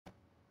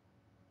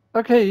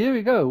Okay, here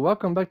we go.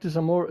 Welcome back to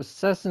some more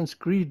Assassin's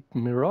Creed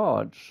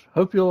Mirage.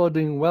 Hope you all are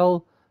doing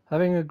well,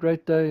 having a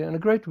great day and a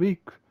great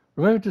week.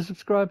 Remember to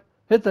subscribe,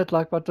 hit that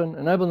like button,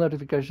 enable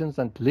notifications,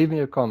 and leave me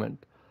a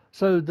comment.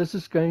 So this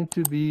is going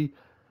to be,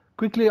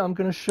 quickly I'm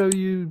going to show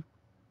you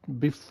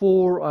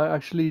before I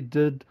actually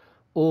did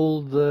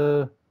all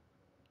the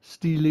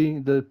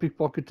stealing, the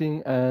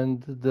pickpocketing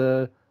and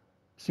the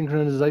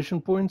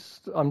synchronization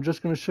points. I'm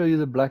just going to show you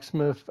the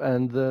blacksmith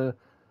and the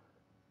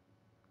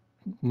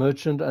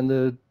merchant and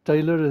the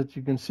tailor, that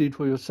you can see it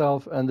for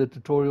yourself, and the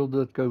tutorial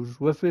that goes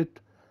with it.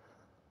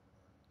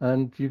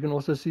 And you can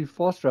also see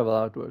fast travel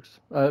how it works.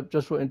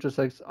 Just for interest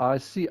sakes,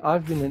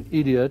 I've been an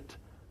idiot.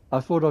 I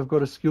thought I've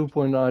got a skill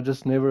point and I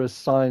just never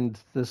assigned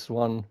this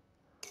one.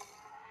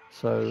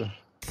 So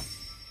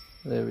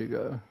there we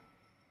go.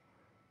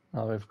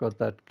 Now we've got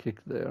that kick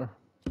there.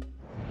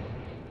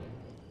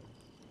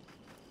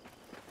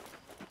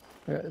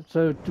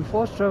 So to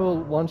fast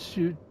travel, once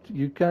you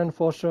can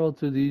fast travel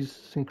to these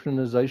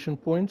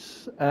synchronization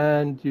points,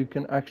 and you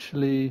can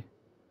actually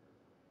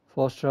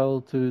fast travel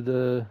to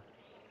the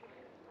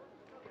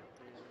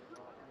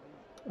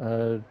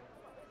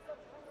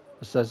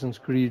Assassin's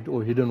Creed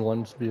or Hidden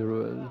Ones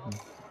bureau.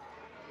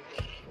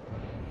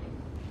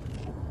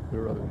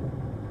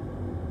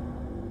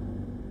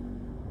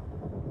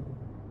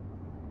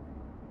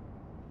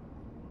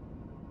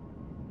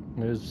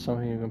 There's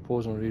something you can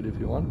pause and read if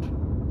you want.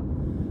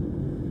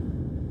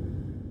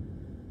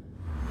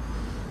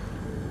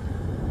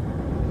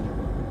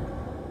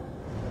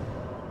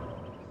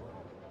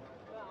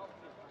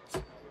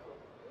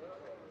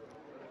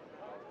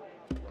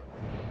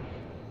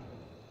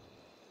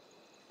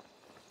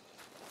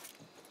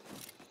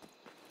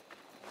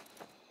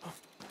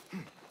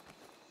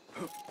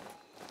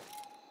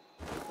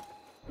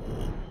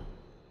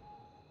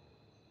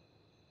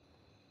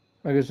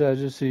 Like I said,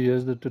 as you see,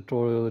 here's the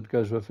tutorial that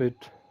goes with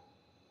it.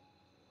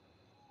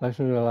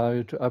 Blacksmith will allow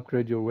you to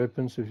upgrade your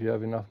weapons if you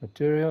have enough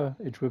material.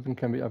 Each weapon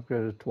can be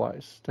upgraded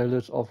twice.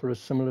 Tailors offer a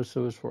similar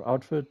service for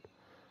outfit.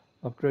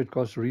 Upgrade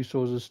costs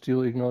resources.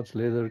 Steel ingots,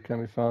 leather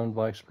can be found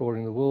by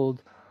exploring the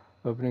world,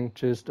 opening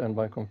chests, and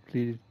by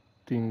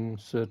completing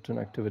certain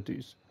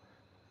activities.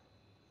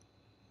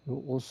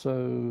 You'll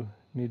also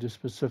need a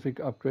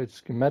specific upgrade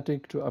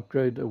schematic to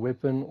upgrade a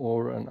weapon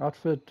or an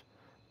outfit.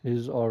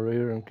 These are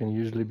rare and can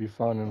usually be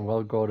found in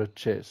well-guarded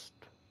chests.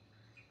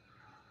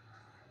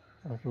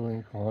 That will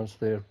enhance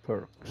their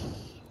perks.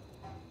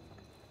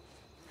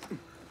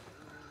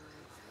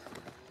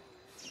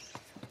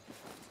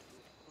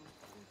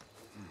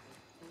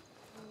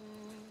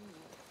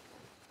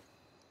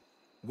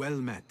 Well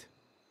met.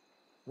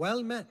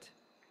 Well met.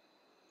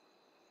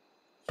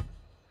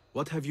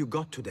 What have you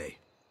got today?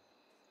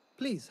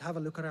 Please have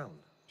a look around.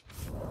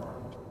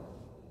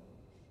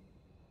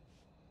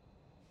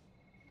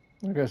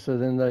 Okay, so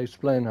then they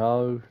explain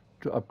how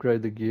to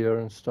upgrade the gear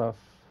and stuff.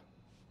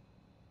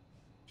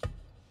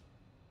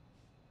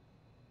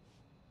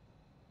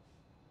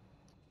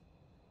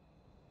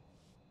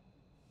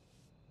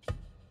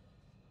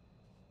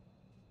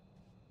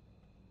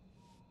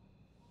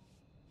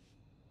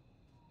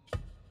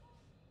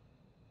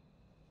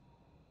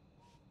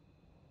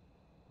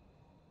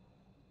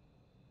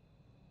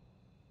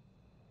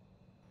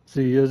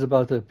 See, here's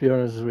about the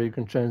appearances, where you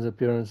can change the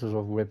appearances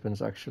of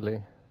weapons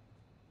actually.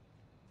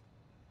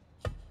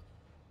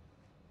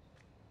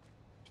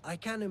 I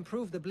can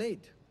improve the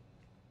blade.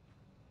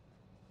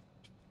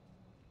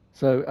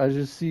 So as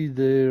you see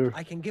there,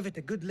 I can give it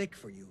a good lick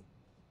for you.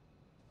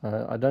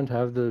 I don't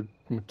have the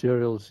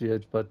materials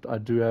yet, but I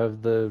do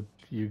have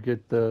you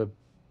get the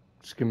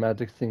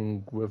schematic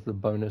thing with the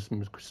bonus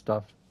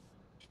stuff.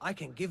 I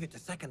can give it a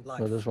second life.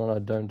 So this one I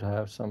don't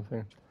have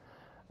something.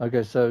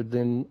 Okay, so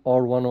then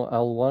R1 or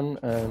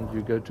L1 and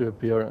you go to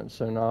appearance.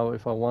 So now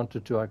if I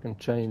wanted to, I can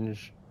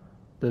change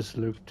this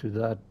look to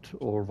that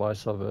or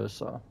vice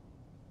versa.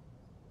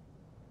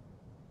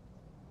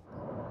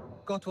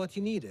 Got what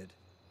you needed?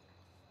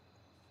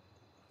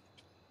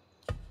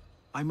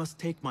 I must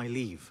take my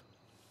leave.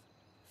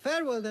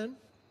 Farewell then.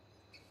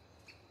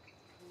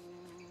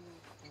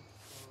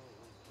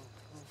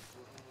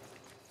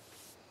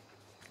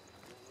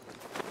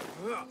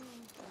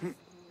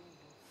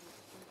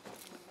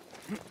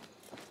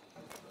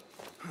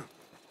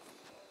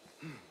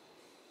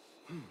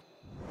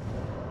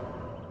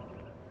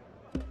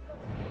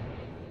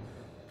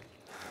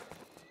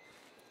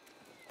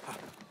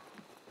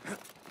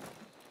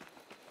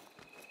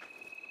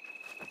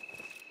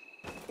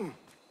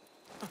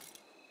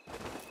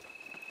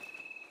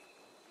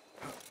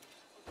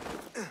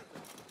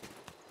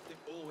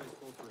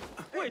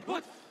 Wait,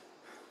 what?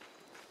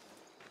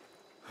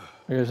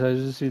 Okay, so as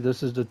you see,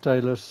 this is the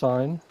tailor's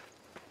sign.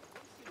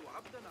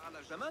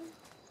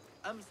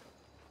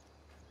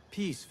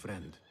 Peace,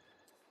 friend.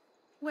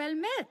 Well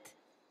met.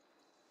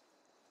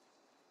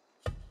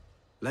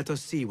 Let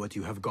us see what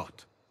you have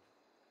got.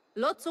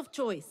 Lots of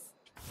choice.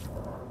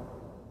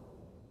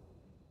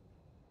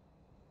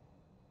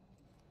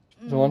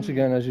 So once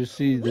again, as you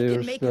see, We can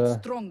there's make it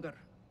stronger.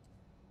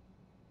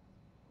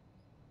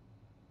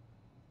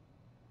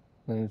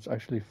 then it's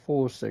actually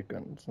 4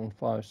 seconds and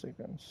 5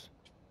 seconds.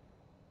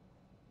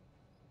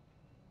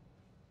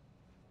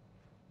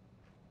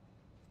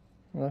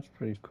 That's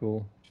pretty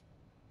cool.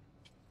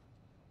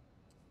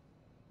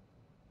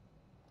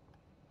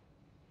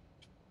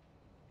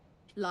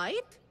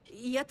 Light,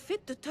 yet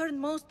fit to turn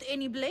most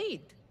any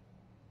blade.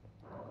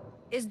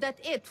 Is that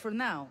it for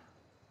now?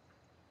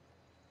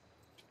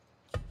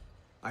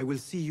 I will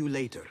see you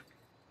later.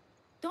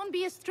 Don't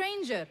be a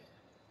stranger.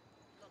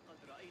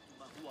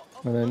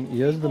 And then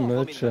here's the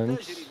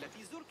merchants.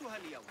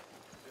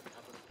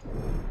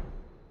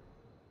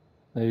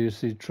 There you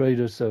see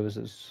trader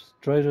services.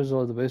 Traders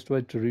are the best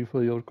way to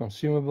refill your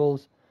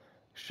consumables.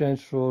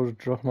 Exchange for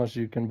drachmas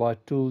you can buy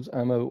tools,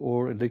 ammo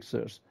or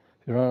elixirs.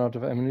 If you run out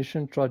of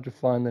ammunition, try to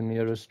find the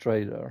nearest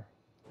trader.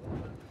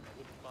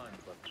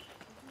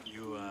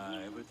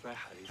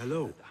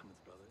 Hello.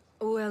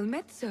 Well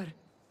met, sir.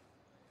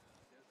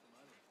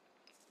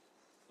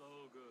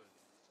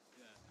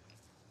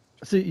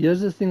 See, here's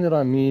the thing that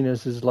I mean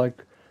is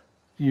like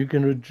you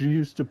can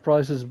reduce the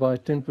prices by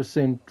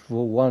 10%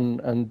 for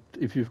one, and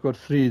if you've got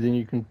 3, then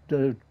you can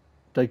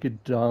take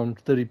it down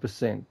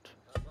 30%.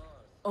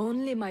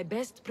 Only my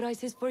best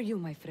prices for you,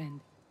 my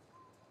friend.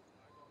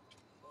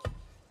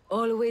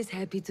 Always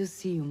happy to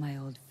see you, my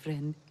old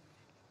friend.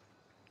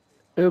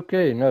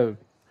 Okay, no.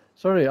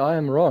 Sorry, I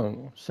am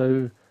wrong.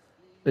 So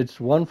it's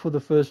 1 for the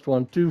first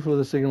one, 2 for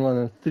the second one,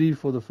 and 3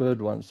 for the third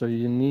one. So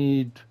you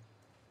need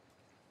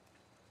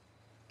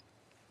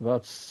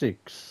about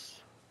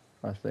 6,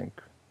 I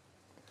think.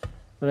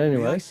 But May I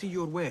anyway, see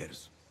your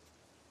wares?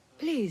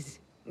 Please,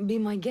 be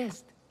my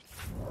guest.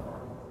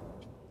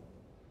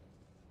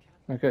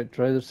 okay,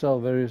 traders sell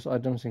various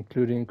items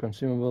including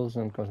consumables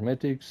and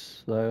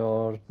cosmetics. They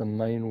are the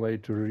main way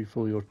to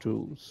refill your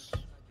tools.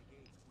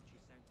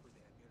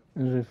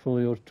 Refill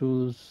your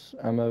tools,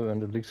 ammo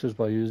and elixirs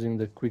by using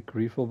the quick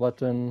refill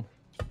button.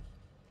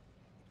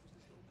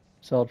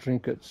 Sell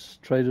trinkets.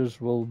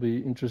 Traders will be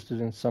interested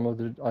in some of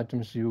the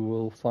items you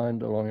will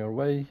find along your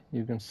way.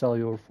 You can sell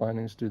your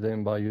findings to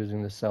them by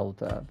using the sell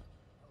tab.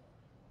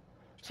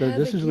 So Have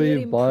this a is where you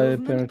gear buy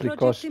improvement apparently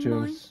project in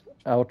mind? costumes,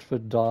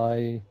 outfit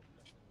dye,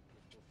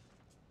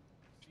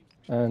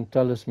 and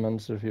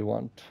talismans if you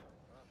want.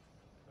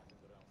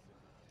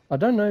 I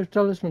don't know if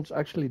talismans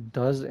actually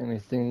does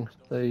anything.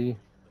 They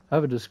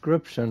have a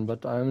description,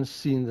 but I haven't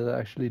seen that they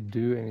actually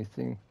do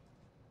anything.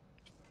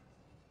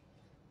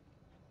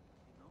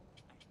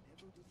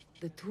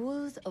 The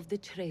tools of the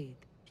trade,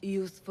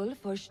 useful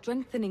for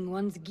strengthening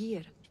one's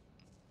gear.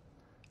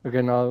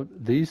 Okay, now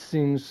these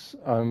things,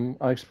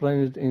 I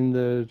explained it in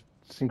the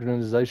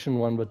synchronization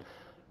one, but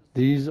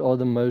these are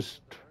the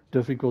most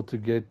difficult to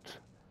get.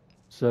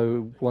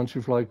 So once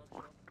you've like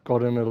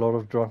gotten a lot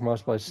of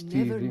drachmas by Never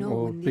stealing know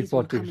or when these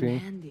will come in pickpocketing,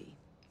 handy.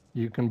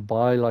 you can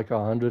buy like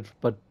 100,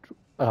 but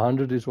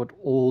 100 is what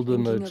all the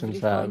Thinking of merchants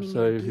have. refining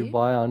So your if you gear?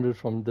 buy 100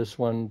 from this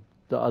one,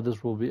 the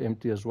others will be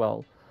empty as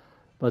well.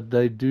 But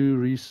they do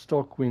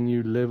restock when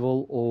you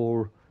level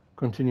or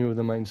continue with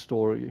the main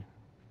story.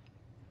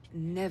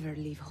 Never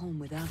leave home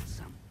without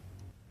some.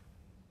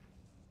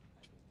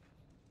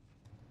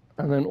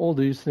 And then all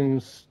these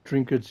things,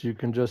 trinkets, you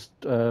can just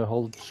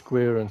hold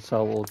square and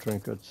sell all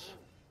trinkets.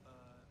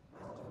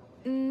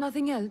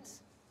 Nothing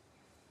else?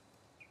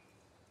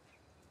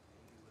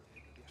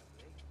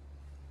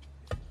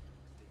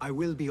 I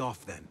will be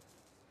off then.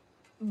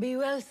 Be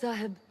well,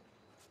 Sahib.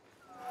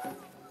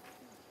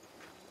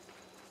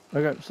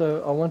 Okay,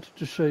 so I wanted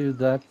to show you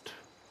that.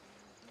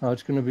 Now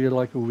it's going to be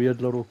like a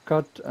weird little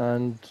cut,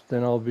 and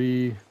then I'll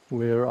be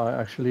where I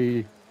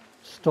actually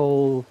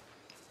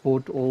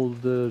bought all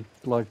the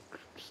like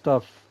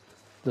stuff,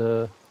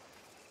 the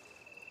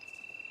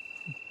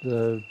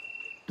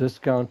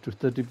discount to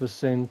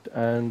 30%,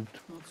 and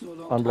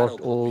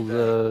unlocked all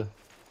the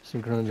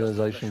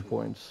synchronization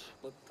points.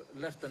 But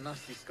left a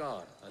nasty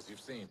scar, as you've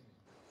seen.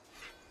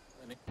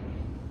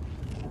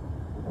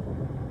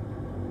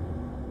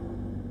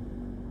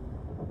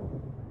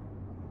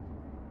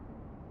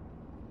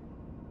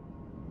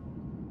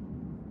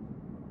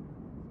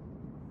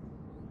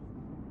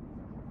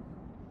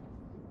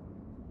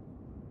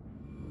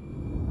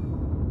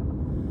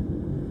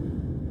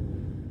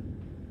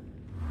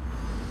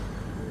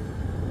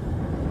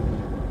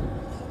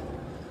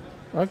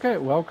 Okay,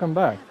 welcome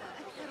back.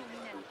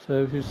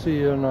 So if you see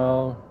here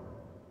now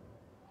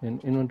in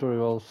inventory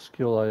well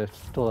skill, I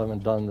still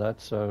haven't done that,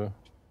 so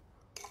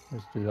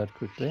let's do that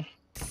quickly.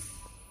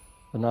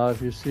 But now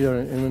if you see here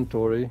in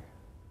inventory,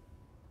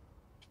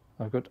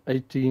 I've got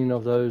 18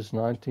 of those,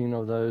 19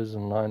 of those,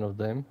 and 9 of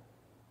them.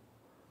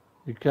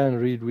 You can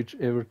read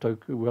whichever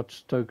token,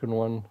 which token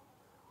one.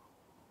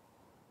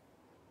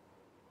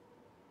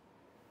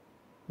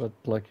 But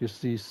like you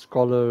see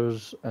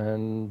scholars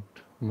and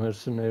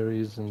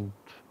mercenaries and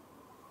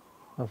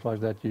stuff like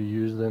that, you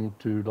use them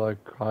to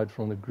like hide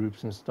from the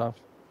groups and stuff.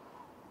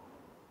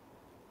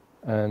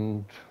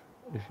 And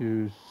if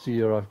you see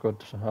here, I've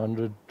got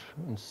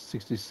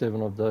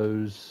 167 of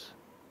those.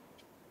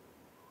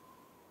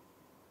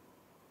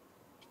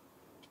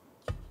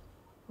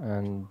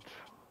 And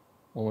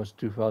almost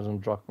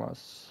 2,000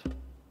 drachmas.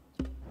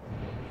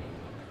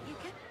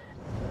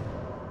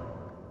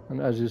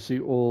 And as you see,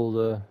 all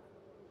the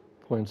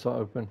points are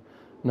open.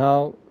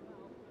 Now,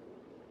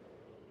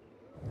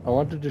 I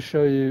wanted to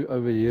show you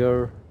over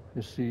here.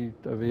 You see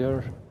over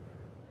here,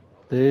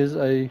 there's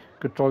a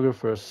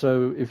cartographer.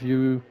 So if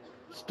you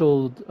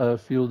still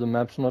feel the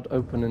map's not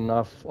open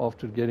enough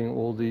after getting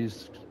all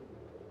these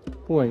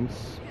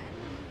points,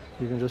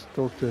 you can just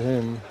talk to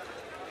him.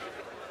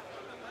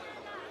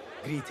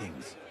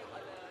 Greetings.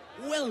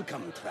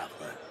 Welcome,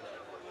 traveler.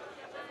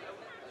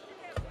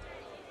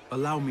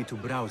 Allow me to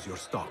browse your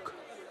stock.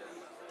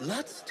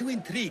 Lots to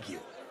intrigue you,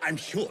 I'm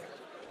sure.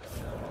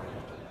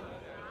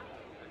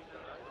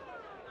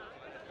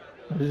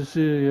 As you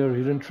see here,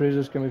 hidden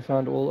treasures can be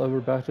found all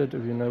over Baghdad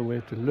if you know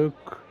where to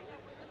look.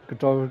 The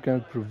cartographer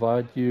can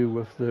provide you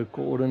with the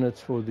coordinates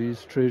for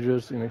these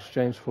treasures in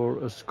exchange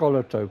for a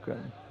scholar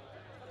token.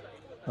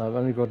 I've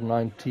only got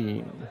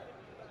 19.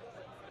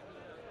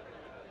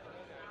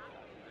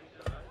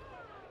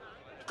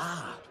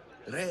 Ah,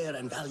 rare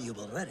and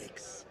valuable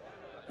relics.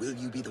 Will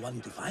you be the one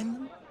to find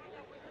them?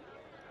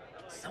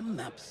 Some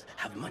maps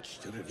have much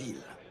to reveal.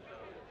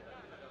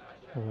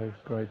 A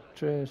great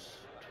chest.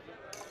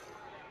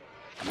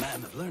 A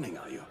man of learning,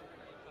 are you?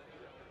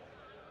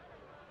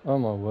 Oh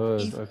my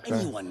word, If okay.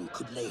 anyone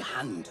could lay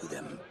hand to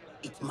them,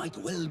 it might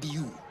well be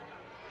you.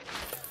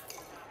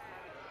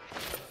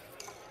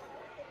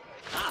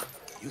 Ah,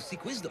 you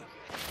seek wisdom.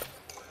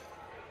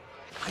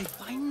 I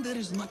find there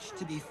is much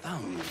to be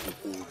found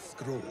in old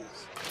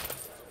scrolls.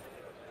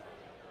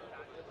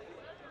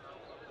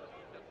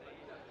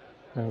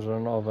 There's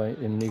another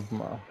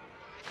enigma.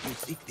 You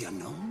seek the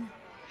unknown?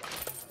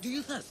 Do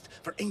you thirst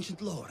for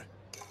ancient lore?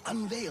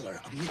 Unveiler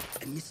of myth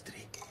and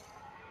mystery.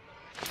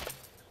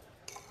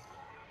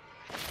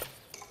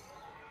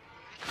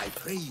 I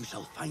pray you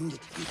shall find it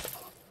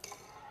useful.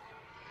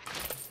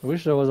 I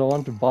wish there was a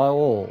one to buy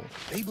all.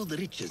 Fabled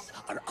riches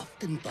are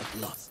often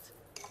thought lost.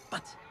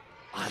 But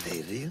are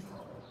they real?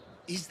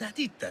 Is that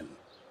it then?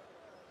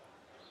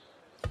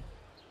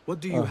 What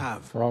do you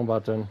have? Wrong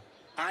button.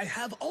 I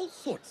have all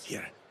sorts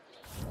here.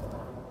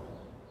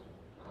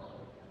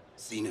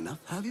 Seen enough,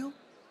 have you?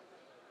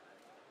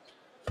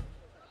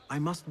 I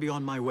must be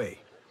on my way.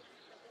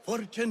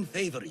 Fortune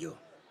favor you.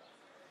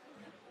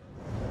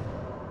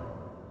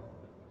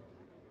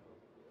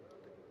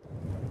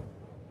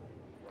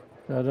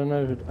 I don't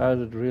know if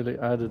it really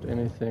added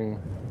anything.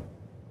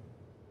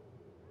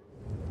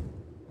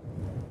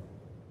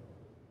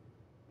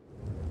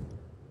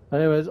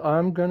 Anyways,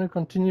 I'm going to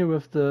continue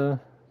with the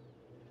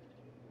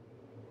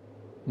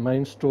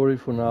main story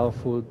for now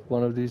for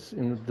one of these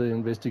the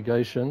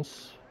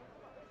investigations.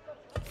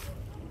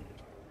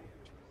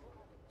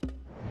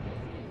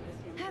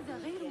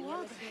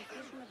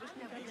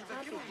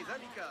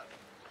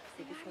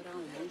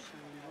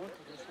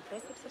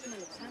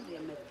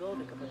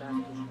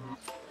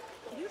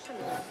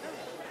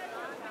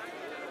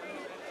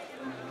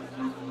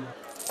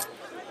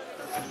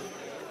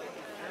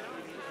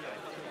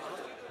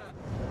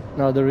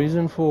 Now the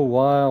reason for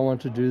why I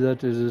want to do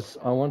that is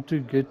I want to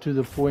get to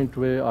the point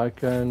where I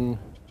can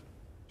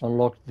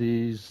unlock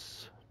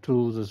these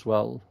tools as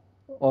well.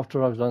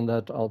 After I've done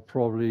that, I'll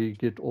probably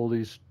get all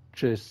these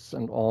chests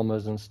and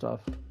armors and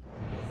stuff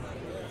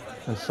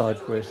and side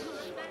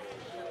quests.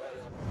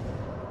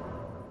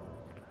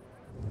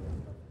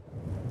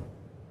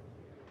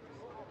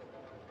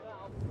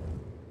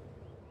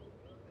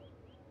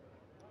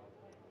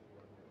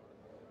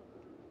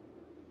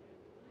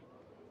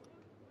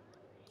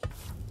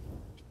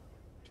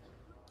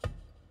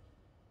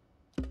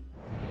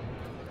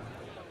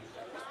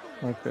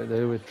 Okay,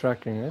 there we're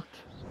tracking it.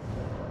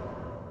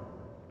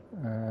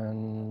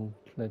 And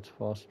let's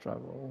fast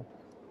travel.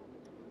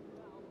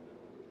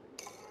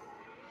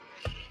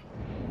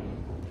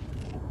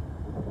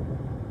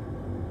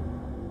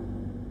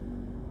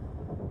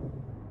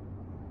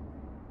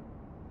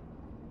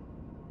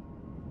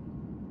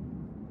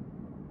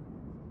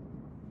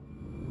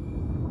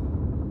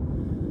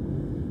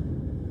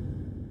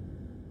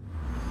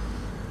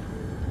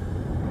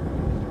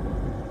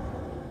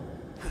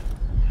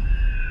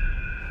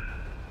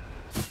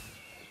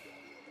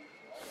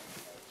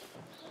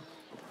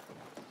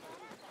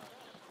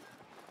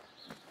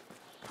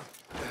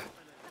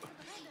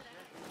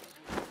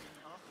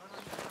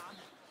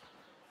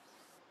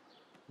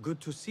 Good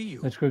to see you.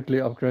 Let's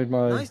quickly upgrade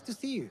my Nice to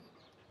see you.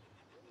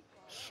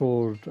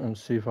 sword and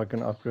see if I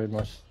can upgrade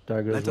my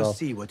dagger as Let well. us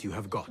see what you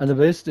have got. And the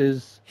best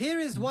is, Here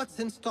is what's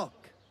in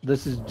stock.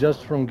 this is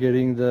just from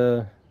getting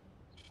the...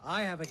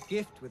 I have a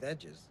gift with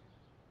edges.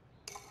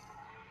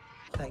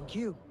 Thank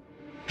you.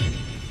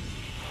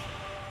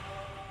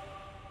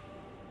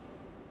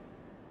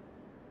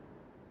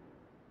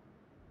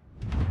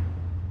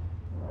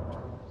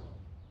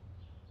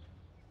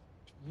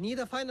 Need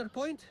a finer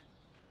point?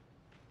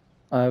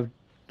 I've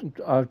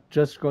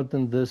just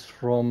gotten this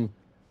from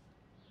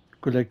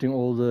collecting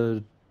all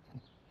the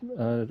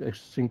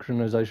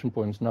synchronization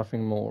points,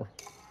 nothing more.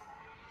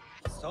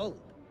 Sold.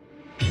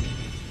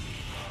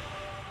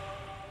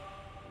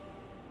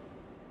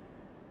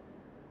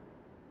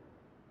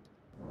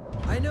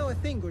 a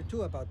thing or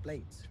two about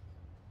blades.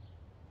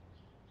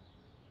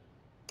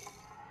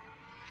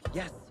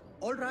 Yes,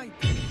 all right.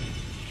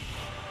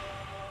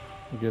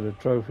 You get a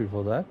trophy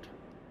for that.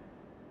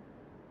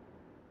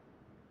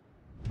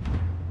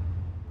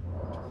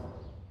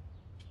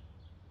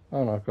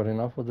 Oh, and I've got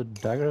enough for the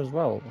dagger as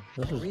well.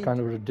 This is kind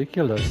of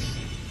ridiculous.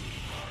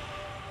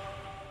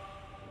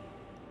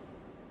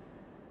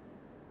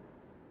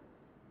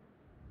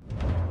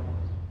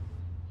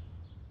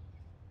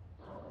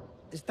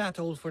 Is that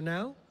all for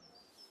now?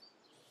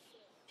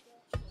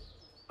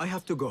 I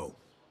have to go.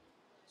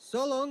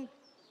 So long.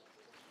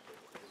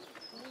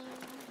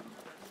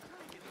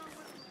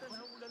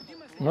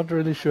 Not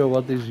really sure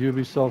what this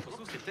Ubisoft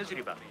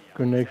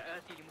Connect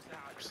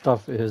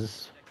stuff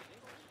is.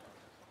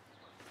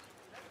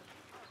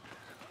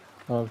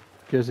 I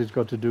guess it's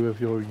got to do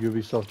with your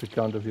Ubisoft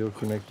account if you're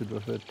connected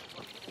with it.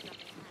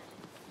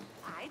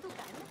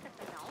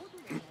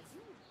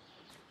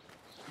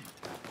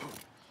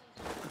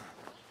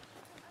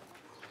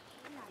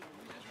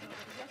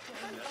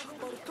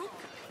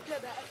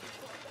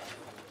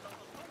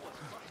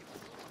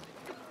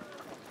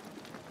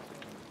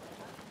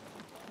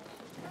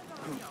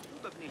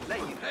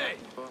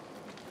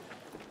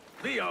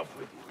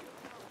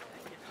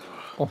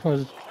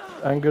 Almost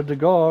angered the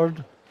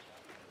guard.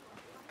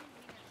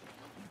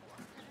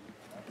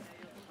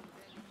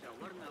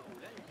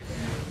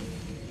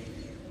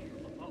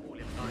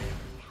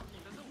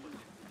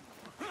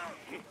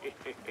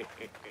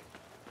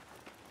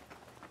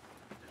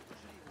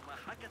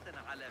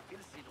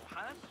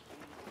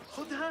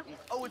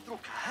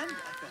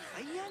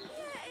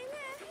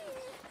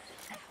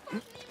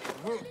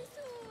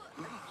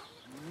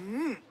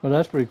 Well,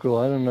 that's pretty cool.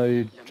 I didn't know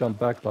you jump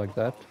back like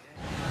that.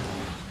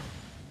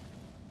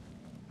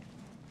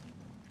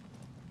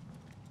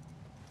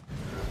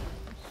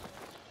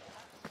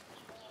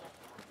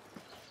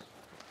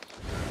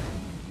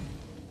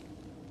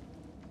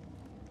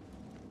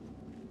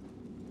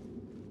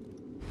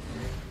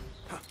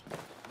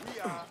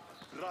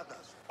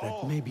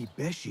 That may be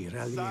Beshi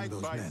rallying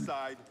those men. Side by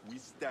side we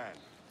stand.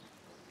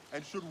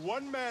 And should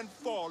one man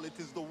fall, it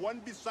is the one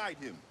beside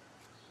him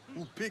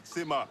who picks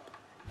him up.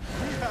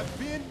 We have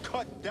been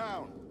cut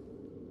down,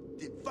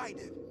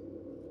 divided.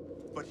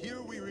 But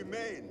here we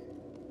remain.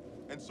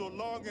 And so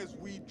long as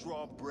we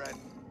draw breath,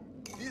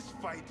 this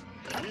fight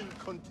will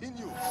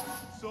continue.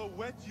 So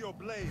whet your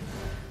blade.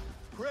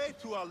 Pray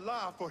to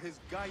Allah for his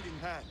guiding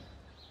hand.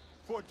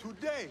 For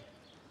today,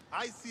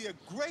 I see a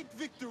great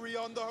victory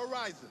on the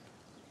horizon.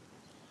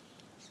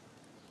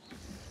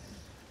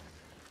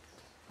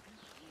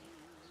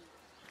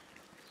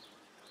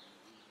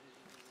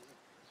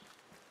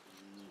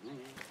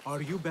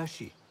 Are you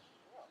Beshi?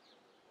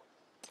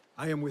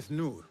 I am with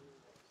Nur.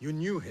 You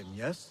knew him,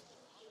 yes?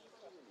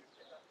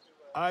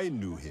 I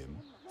knew him.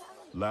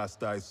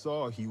 Last I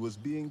saw, he was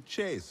being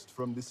chased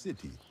from the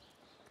city.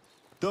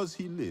 Does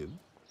he live?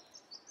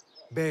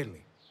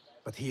 Barely,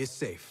 but he is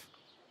safe.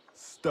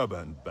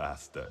 Stubborn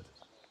bastard.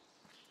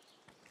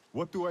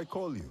 What do I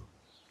call you?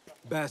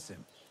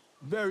 Basim.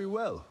 Very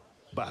well,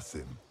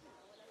 Basim.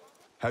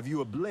 Have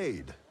you a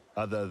blade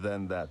other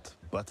than that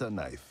butter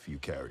knife you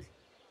carry?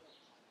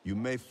 You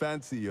may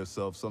fancy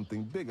yourself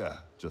something bigger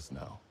just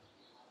now.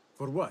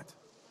 For what?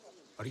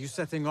 Are you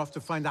setting off to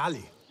find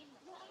Ali?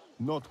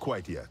 Not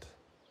quite yet.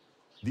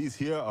 These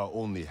here are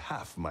only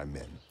half my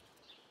men.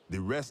 The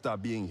rest are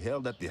being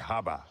held at the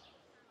Haba,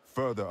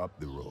 further up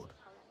the road.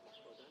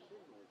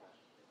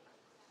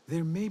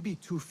 There may be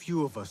too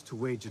few of us to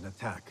wage an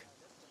attack.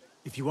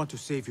 If you want to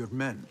save your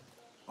men,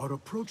 our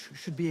approach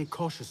should be a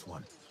cautious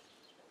one.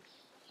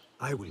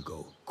 I will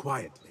go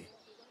quietly.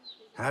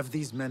 Have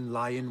these men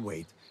lie in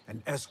wait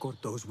and escort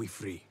those we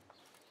free.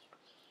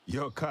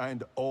 Your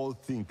kind all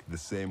think the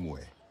same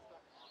way.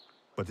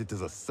 But it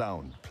is a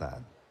sound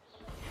plan.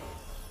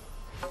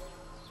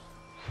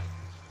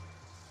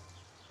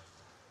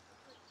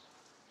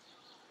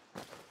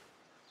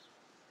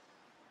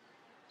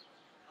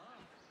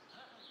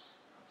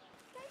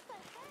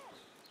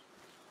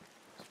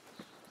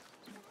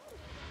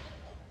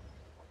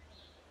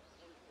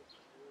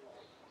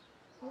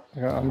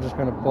 Yeah, I'm just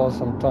going to pause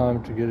some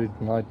time to get it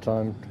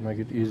nighttime to make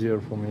it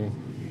easier for me.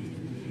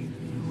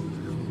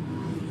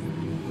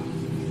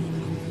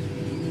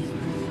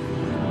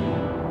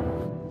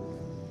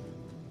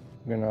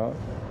 You know,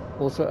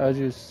 also as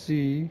you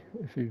see,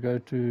 if you go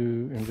to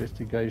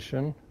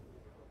investigation,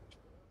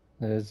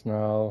 there's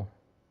now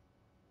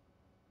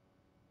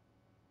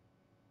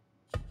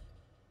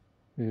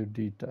view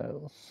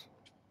details.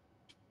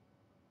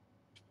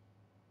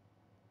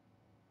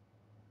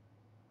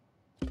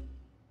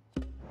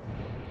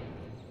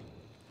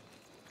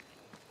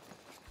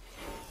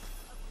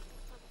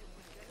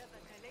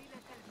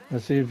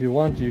 And see, if you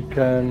want, you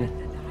can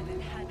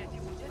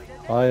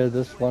hire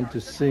this one to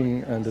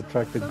sing and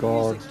attract the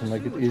guards and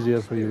make it easier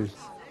for you.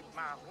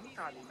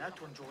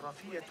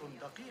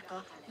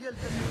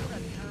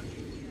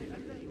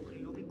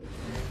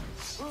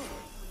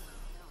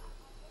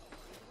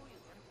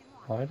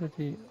 Why did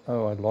he?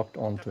 Oh, I locked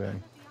onto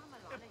him.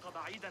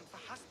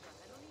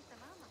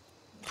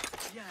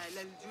 يا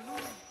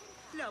للجنون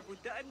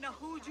لابد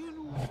أنه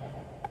جنون.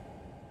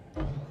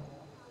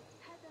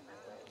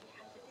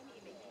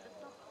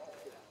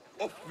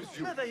 Off with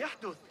you. ماذا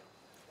يحدث؟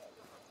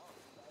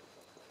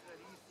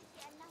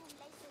 كأنهم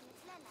ليسوا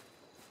مثلنا،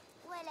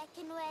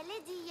 ولكن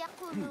والدي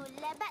يقول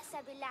لا بأس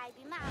باللعب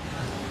معهم.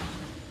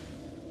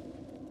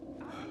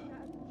 علينا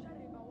أن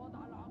نجرب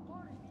وضع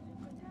العقارب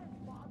لقتال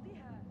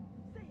بعضها،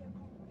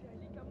 سيكون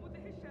ذلك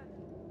مدهشا.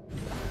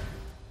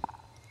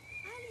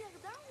 هل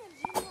يخدعنا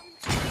الجن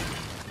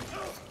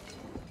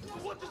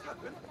What just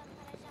happened?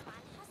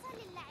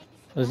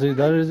 I see,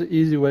 that is the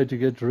easy way to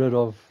get rid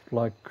of,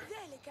 like,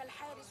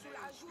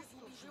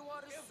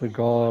 the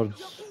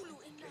guards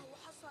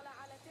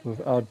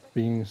without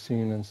being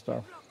seen and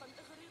stuff.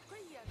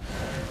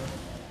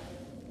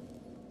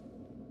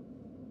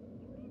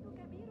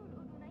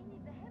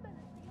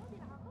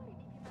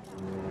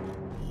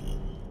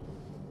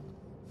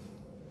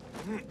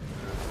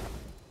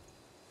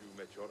 You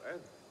met your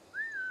end.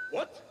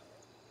 What?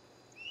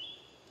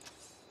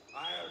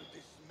 I'll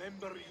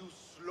dismember you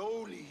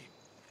slowly.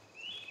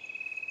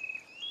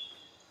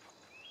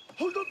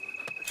 Hold on.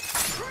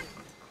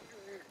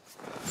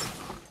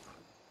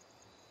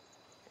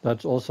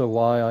 That's also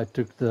why I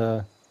took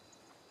the,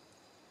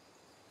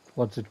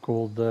 what's it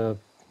called, the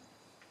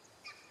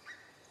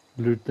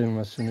loot them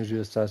as soon as you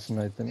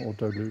assassinate them,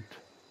 auto loot.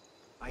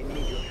 I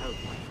need your help,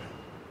 my friend.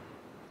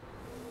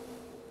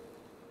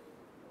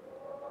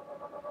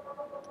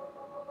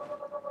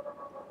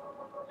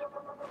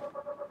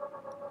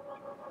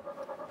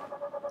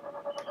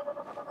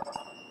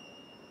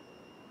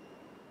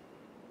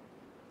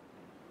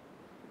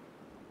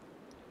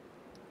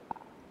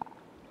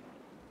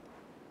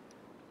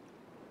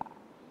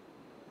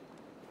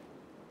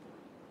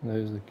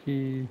 There's the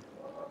key.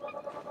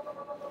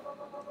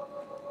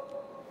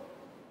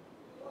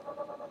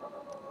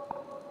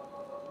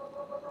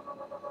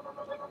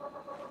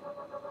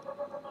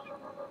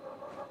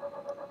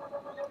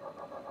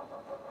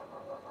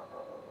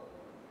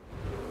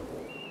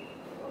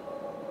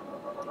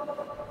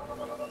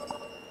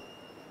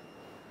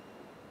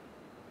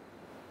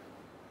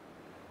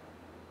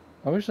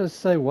 I wish I'd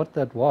say what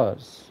that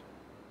was.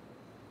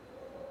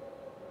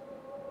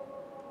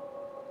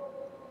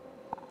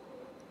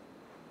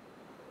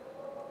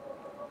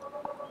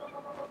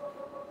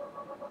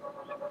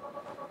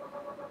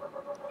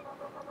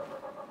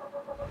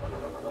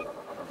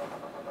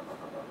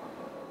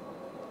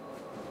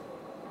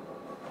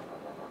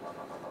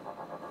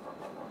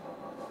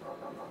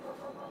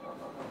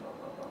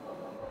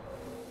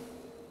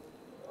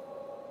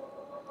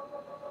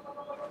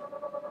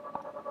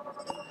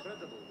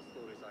 Incredible the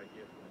stories I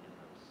hear from your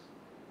house.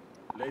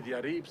 Lady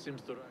Arib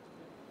seems to rise.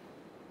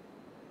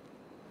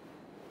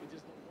 It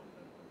is no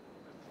wonder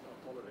that is not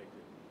tolerated.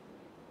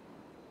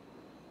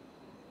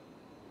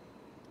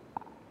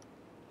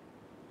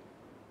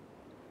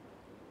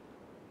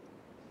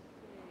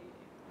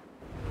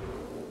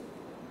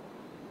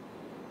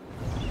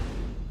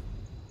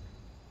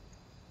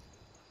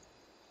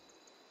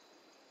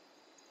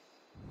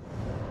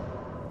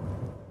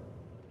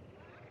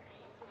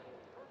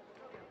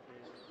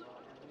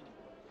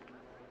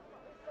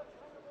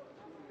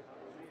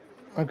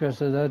 Okay,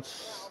 so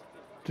that's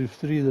to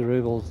free the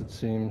rebels, it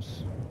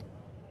seems.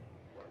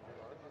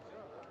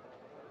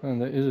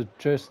 And there is a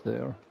chest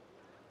there.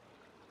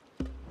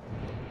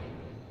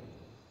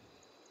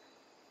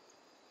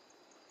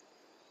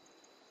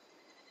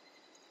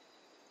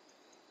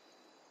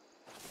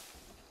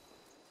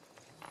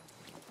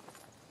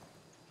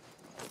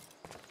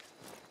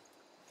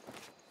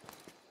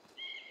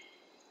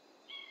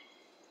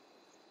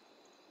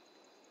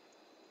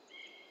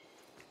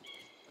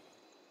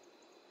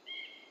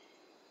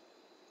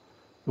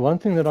 The one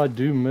thing that I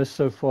do miss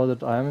so far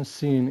that I haven't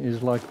seen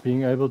is like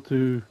being able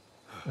to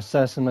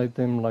assassinate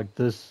them like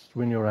this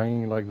when you're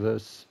hanging like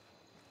this.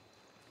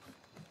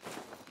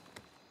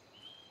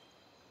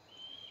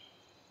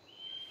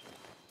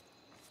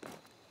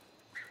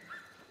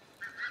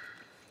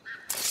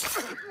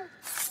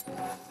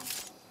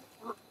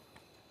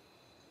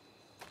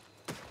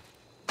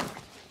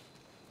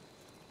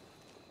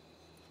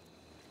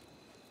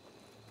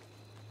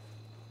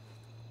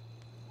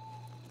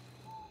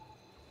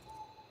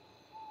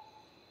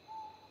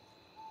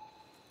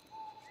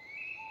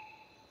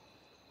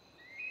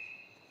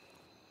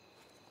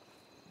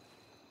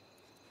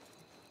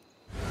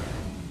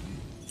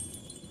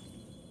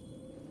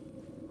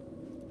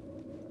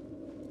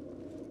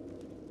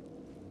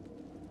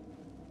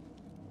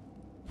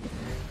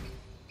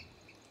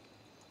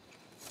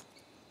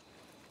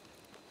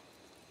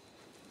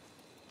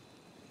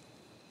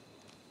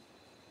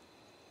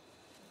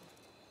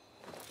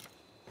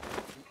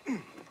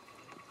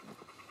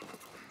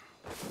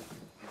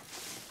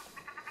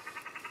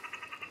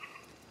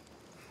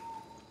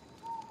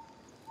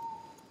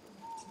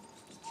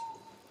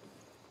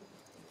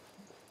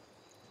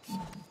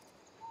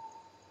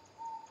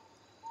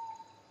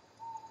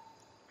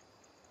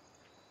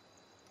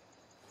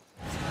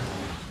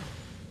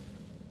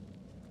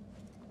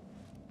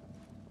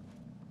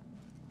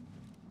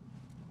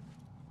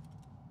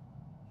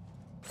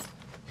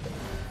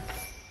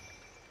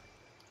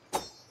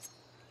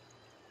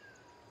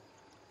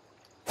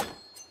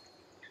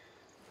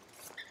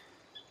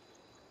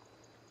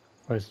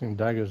 Wasting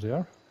daggers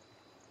here.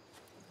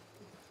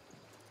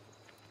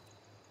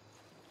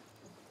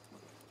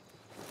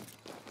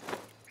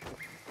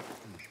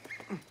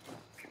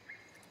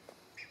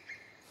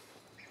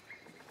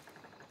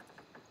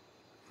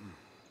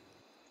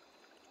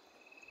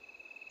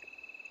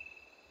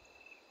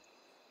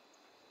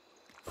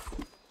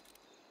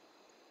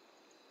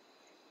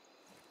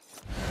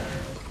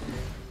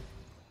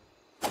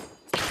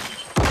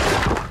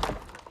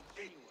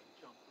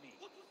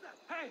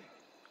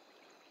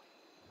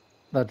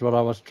 That's what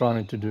I was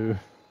trying to do.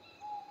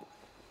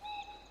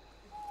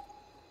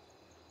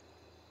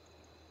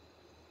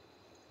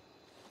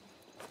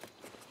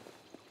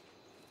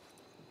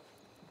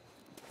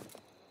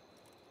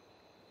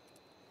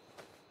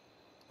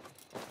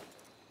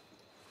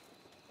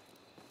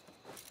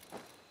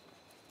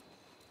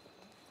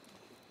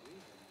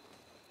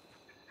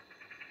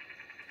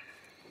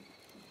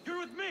 You're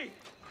with me.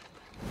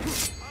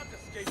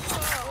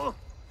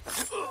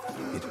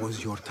 It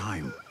was your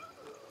time.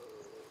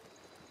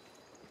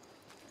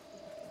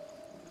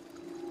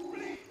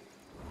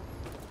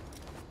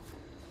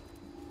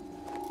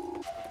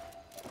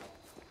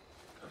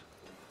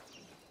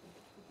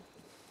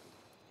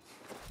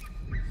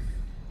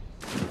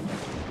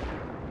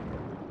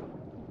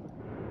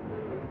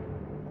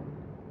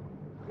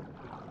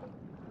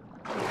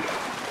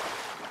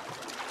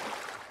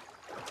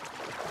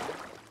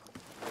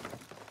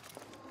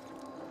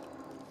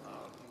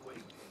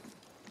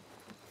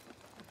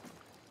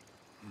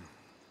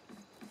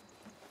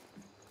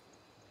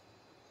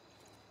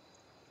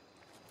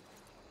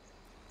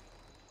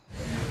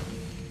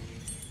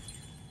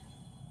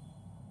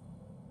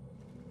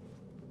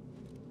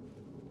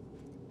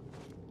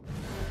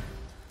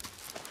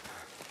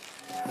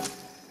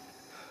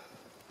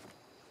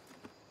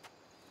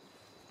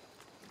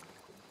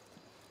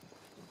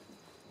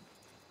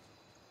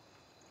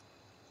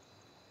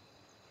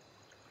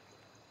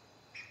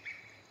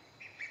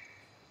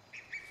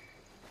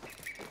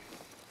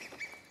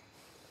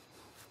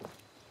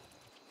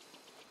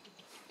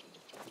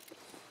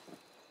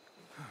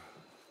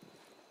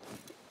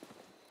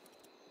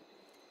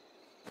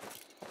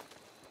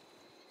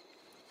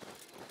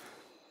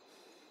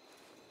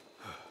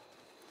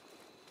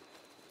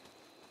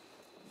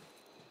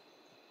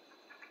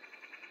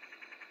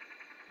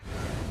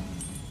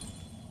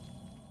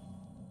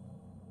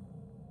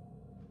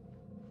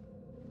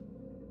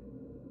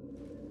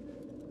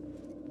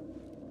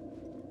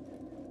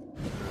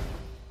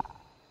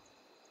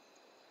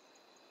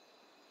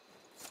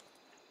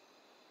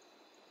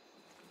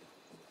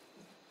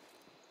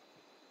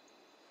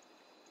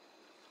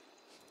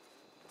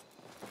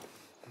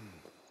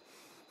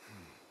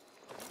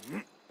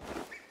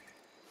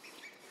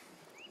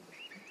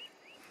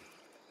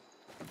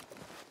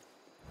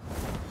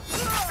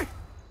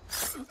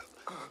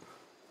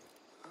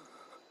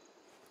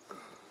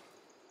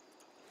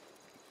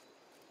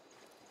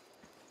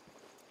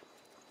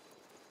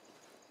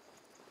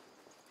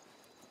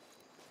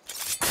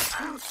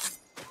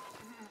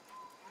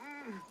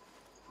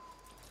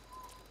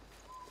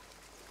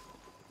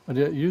 But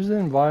yeah, use the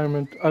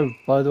environment. Oh,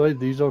 by the way,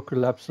 these are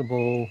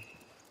collapsible.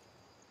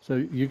 So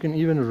you can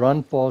even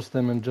run past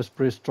them and just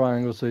press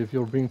triangle. So if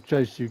you're being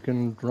chased, you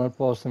can run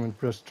past them and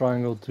press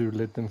triangle to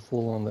let them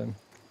fall on them.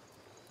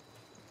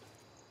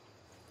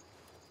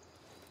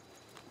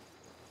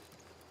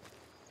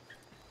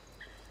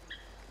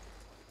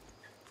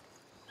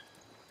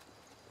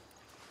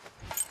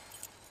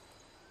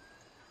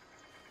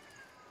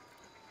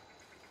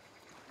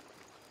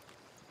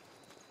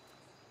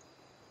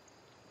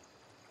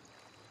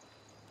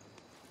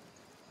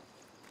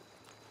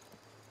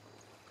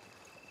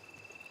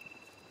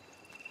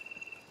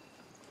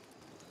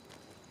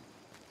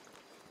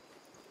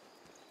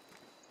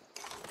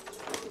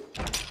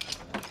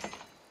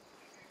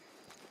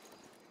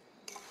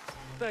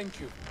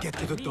 Thank you. Get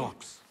to the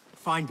docks.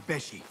 Find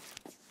Beshi.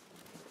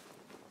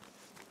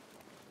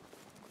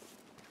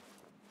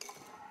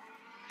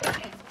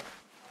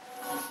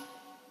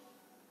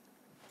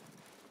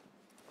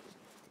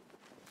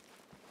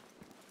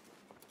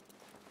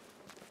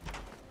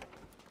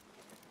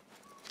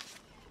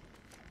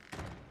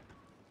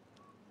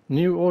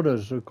 New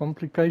orders. A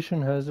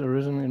complication has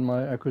arisen in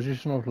my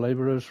acquisition of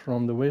laborers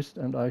from the west,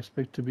 and I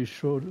expect to be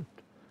short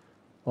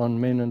on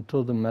men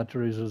until the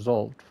matter is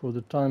resolved. For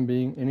the time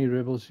being, any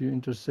rebels you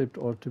intercept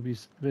are to be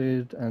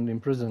spared and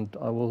imprisoned.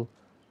 I will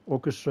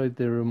orchestrate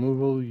their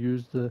removal,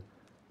 use the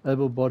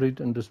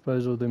able-bodied, and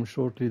dispose of them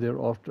shortly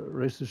thereafter.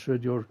 Rest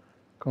assured your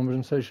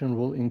compensation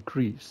will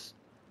increase.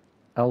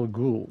 Al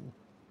Ghul.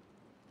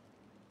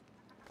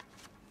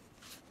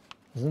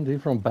 Isn't he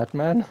from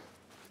Batman?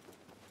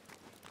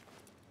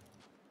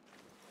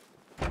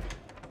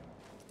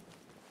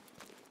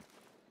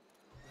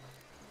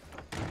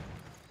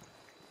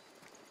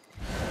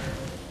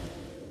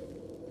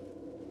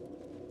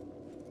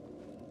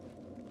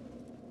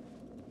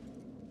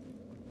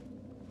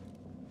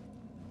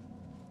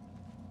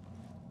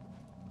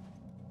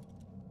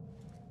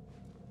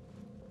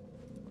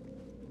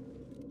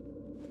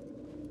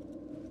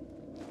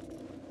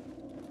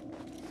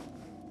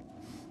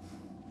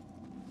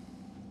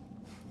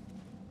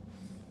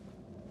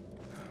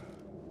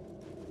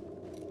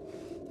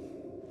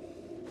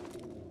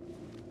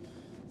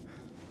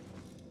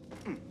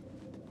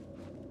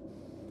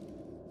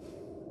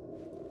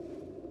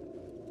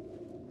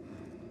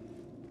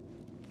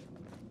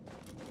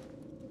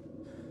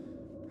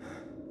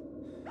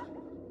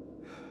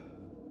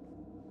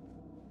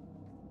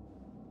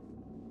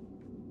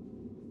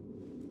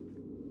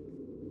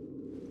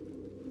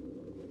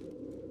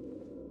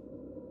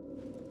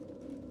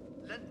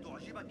 لن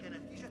تعجبك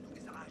نتيجة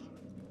إزعاجي.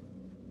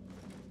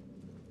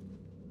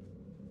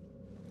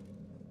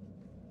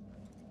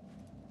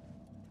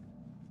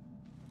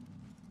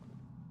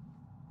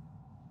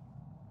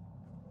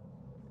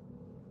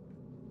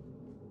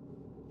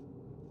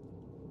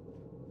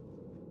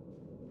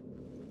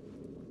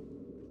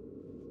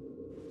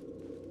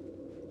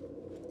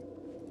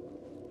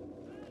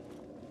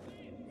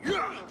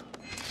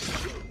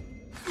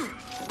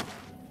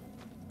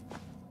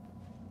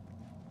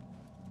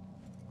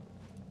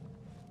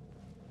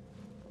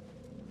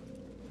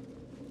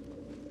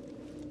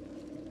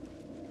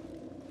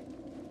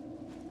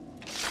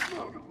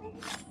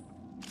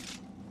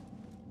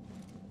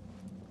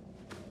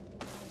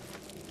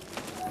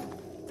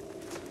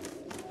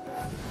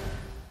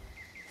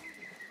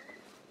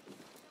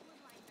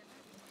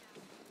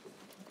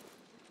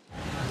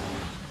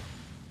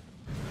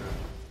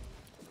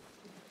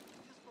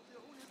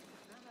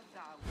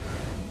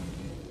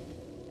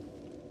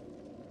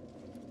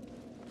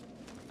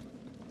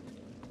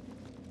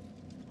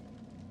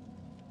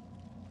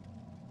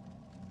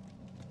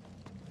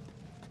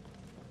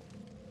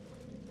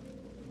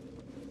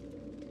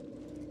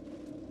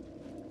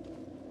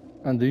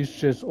 And these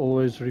chests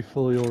always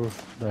refill your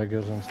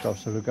daggers and stuff,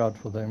 so look out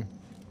for them.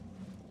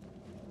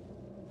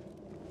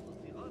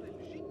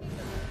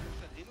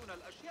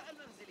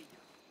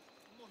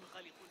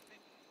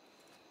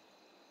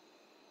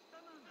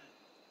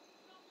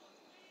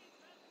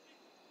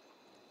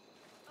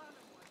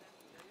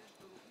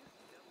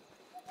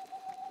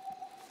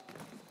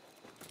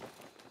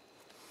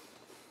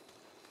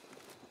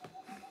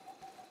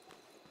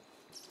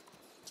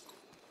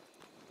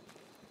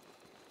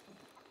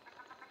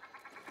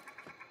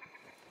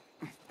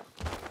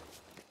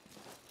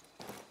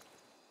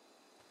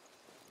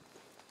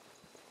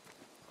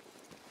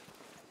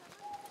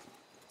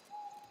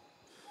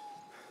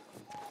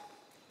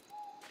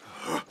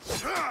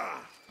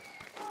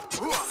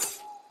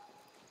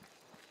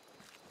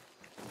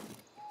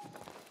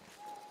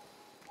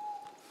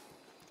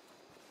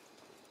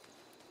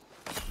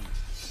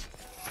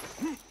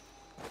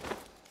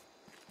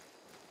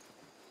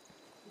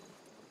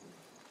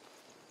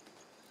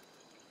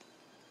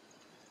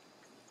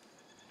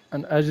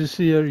 And as you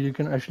see here, you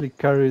can actually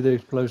carry the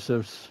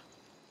explosives.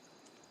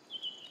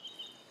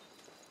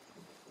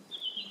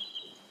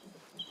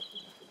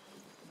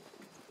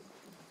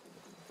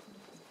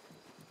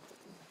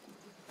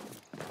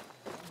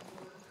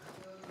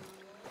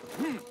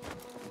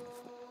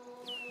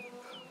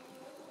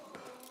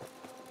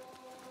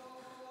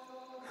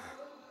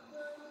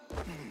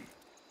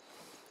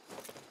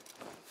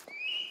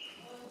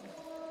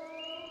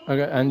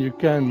 Okay, and you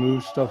can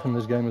move stuff in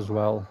this game as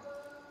well.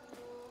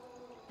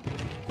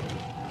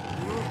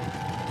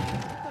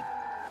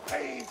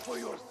 Pay for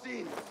your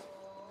sins.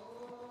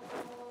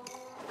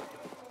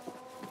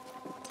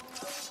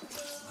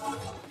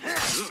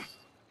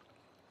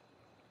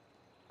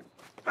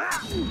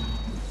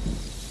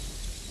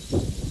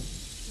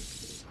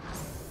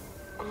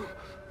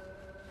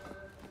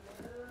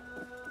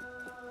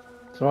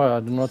 Sorry, I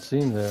did not see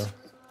him there.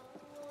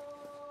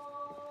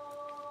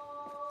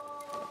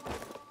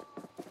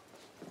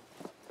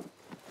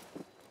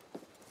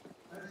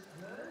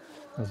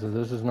 And so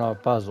this is now a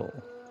puzzle.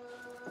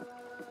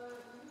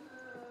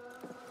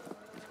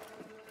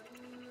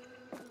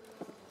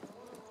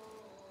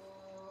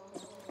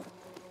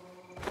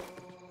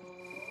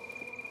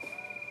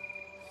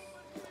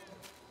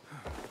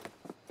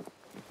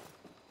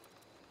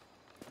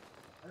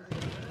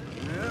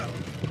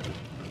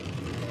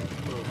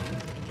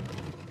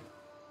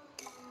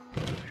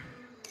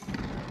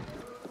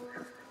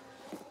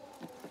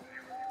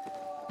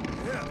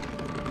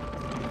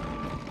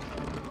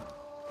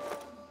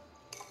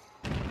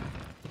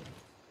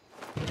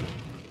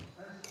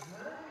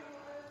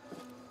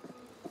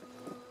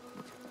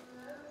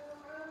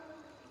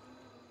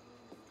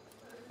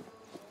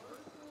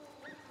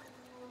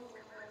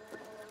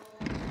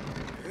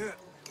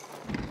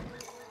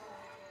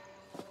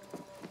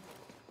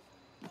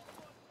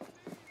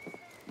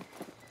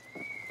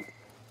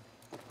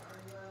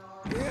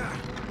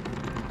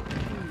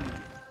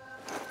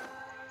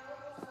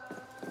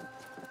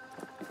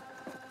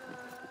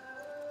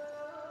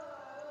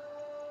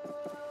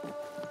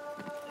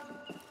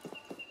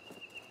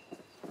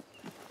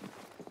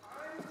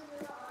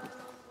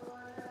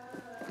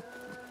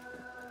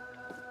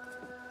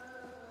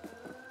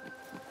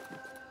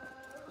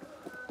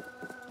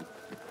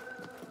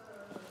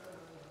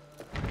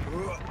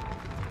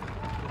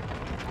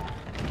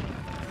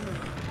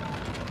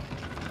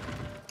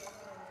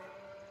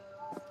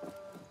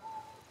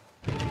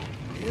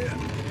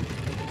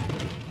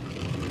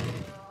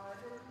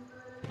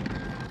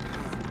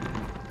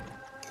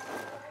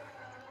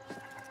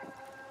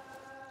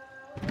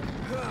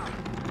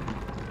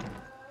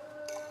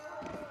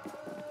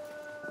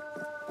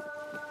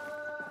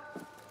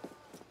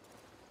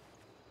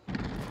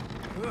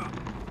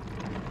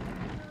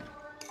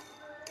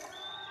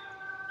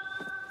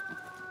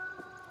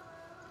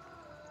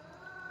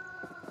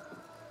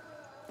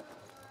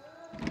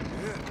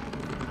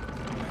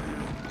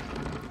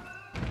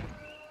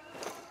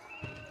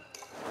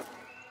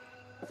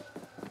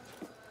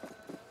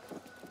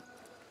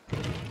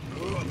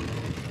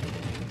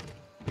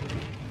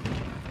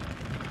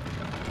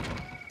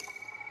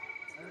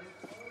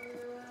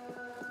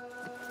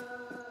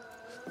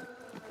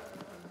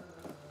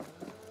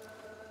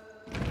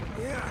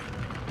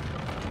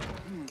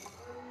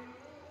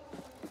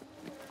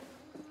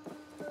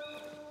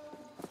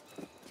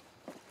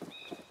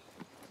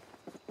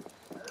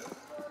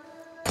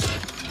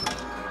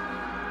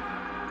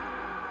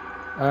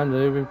 And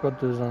there we've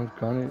got this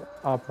uncanny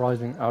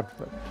uprising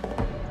outfit.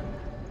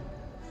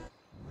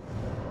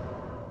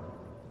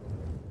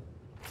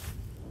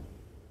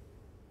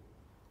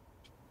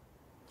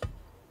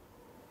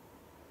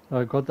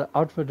 I got the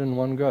outfit in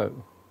one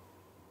go.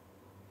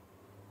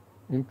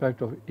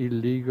 Impact of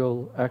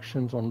illegal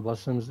actions on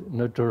Basim's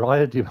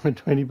notoriety by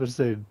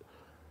 20%.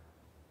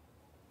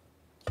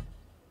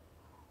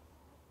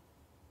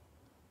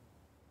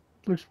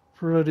 Looks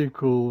pretty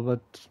cool,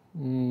 but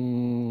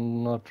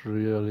not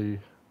really.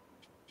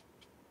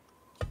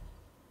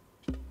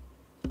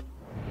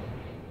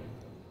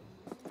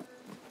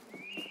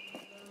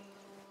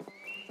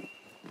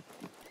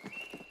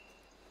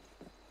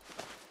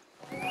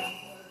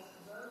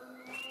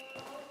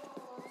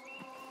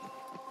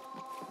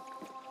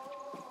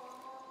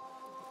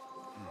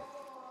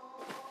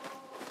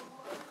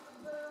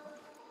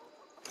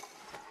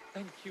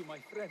 Thank you, my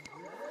friend.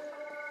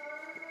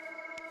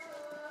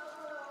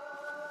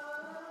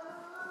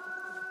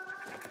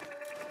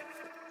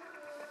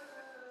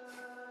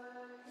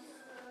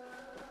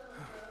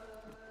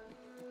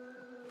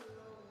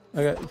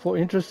 Okay, for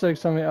interest's sake,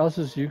 something else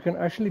is you can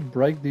actually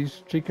break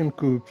these chicken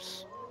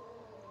coops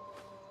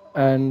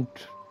and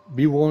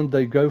be warned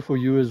they go for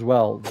you as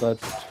well, but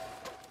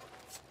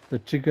the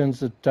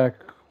chickens attack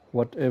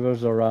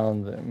whatever's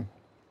around them.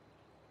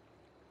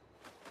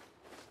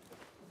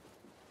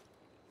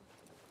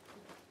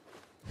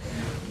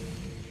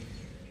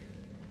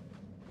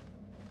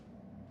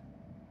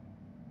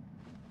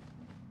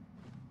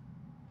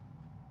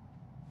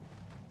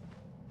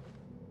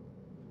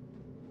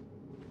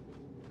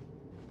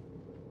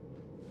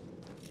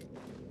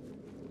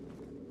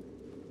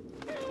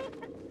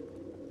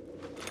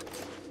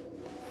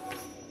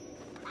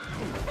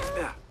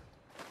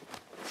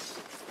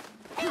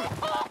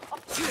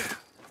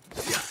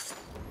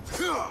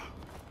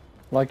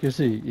 Like you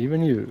see,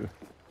 even you.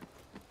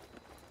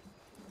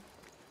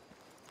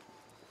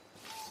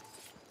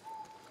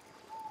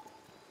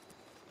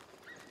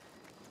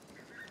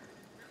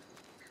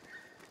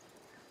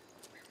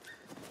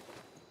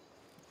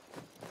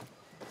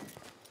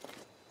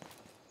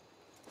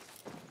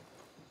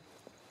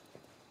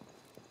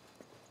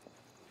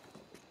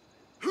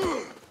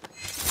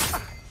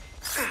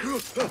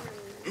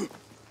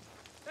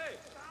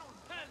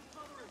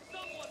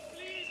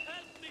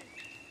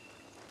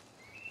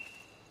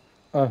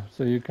 Oh,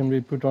 so you can be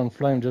put on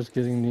flame just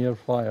getting near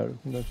fire.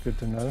 That's good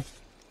to know.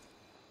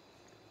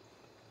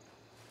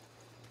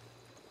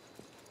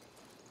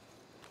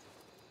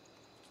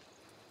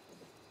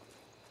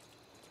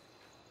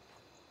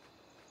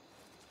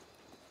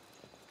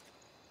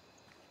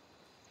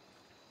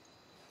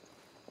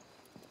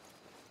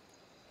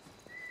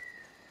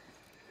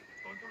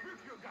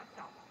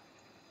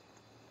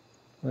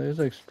 There is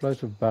an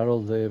explosive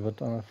barrel there, but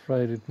I'm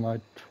afraid it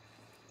might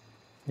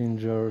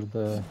injure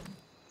the...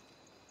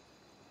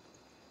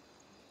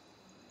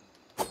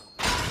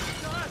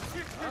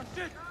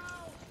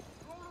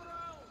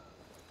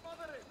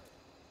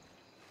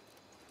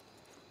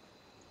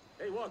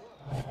 Hey, what?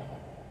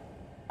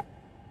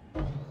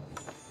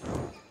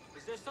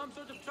 Is there some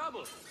sort of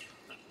trouble?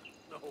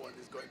 No one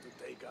is going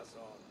to take us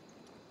on.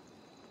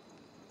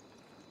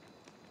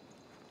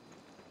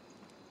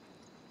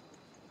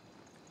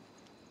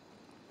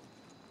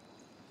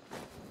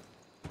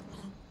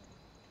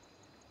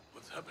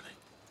 What's happening?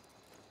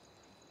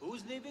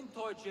 Who's leaving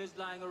torches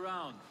lying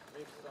around?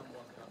 If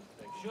someone comes,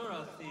 take Sure,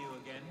 I'll see you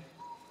again.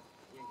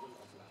 we will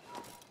not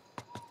laugh.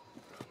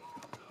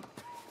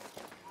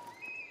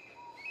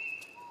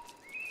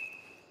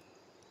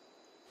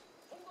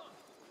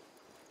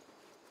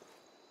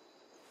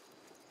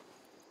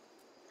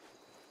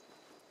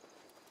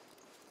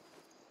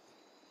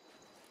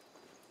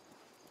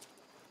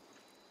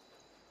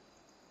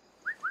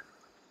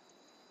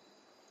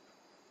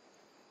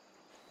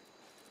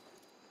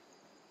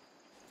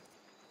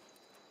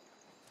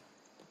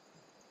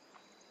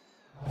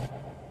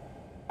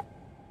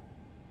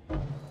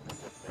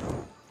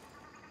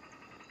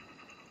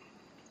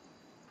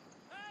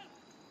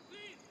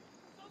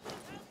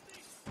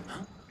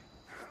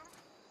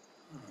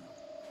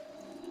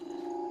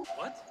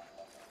 What?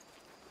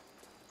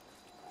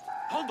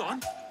 Hold on!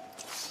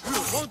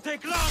 It won't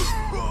take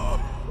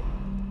long!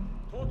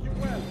 Taught you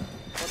well,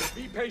 but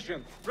be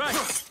patient.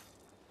 Right!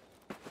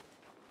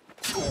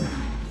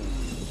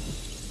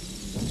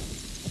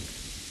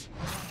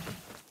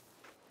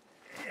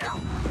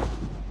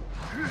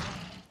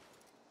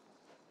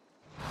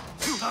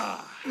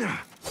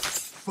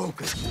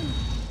 Focus.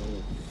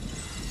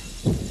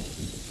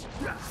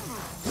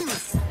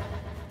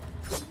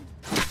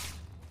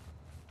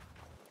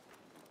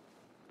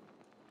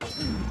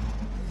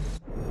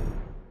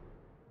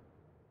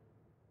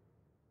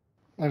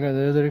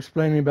 Okay, they're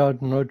explaining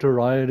about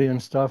notoriety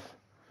and stuff.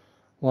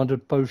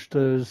 Wanted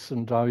posters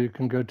and how you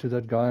can go to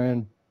that guy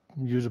and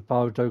use a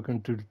power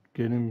token to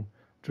get him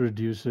to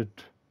reduce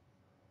it.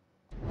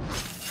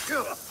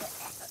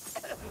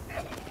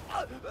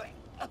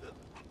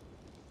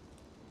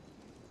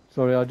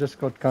 Sorry, I just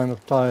got kind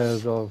of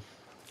tired of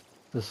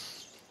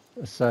this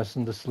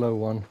Assassin, the slow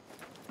one.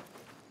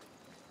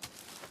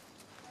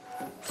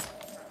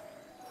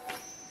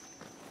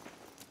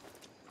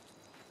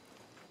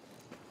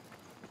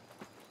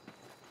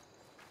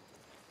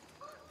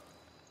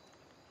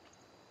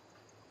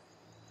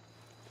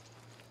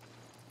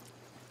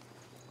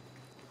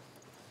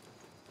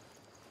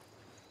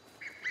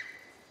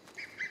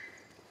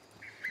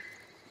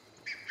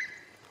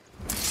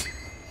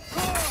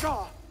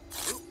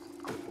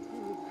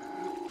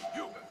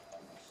 You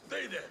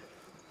stay there.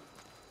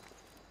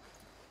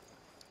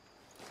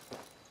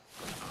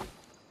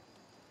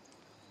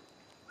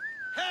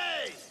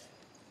 Hey!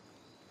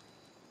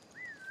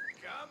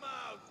 Come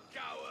out,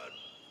 coward!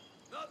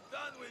 Not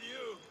done with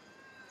you.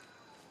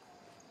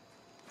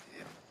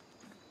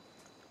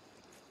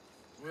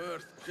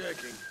 Worth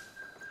checking.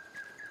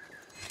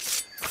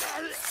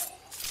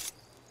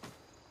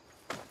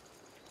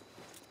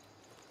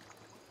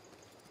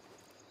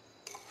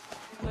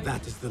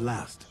 That is the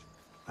last.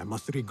 I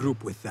must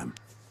regroup with them.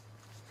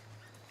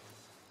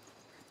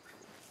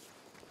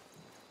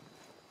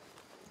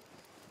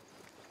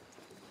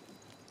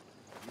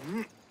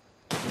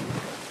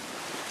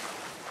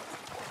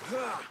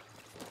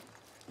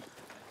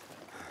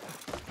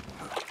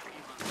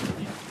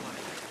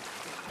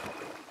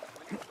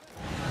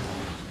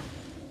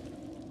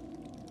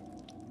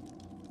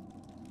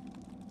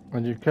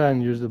 And you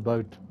can use the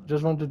boat.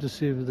 Just wanted to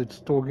see if it's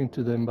talking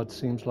to them, but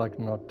seems like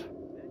not.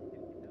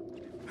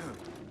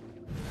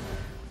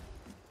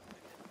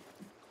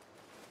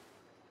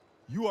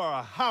 You are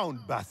a hound,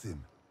 Basim.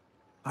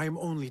 I am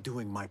only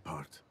doing my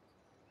part.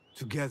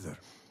 Together,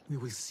 we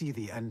will see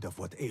the end of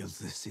what ails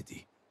this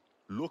city.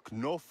 Look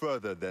no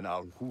further than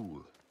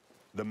Al-Ghul,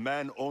 the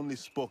man only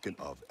spoken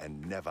of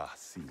and never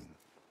seen.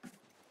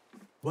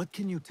 What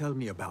can you tell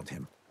me about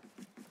him?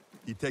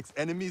 He takes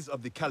enemies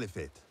of the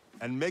Caliphate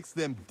and makes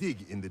them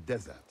dig in the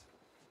desert.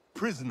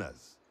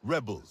 Prisoners,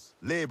 rebels,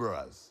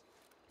 laborers.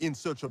 In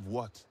search of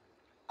what?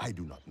 I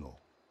do not know.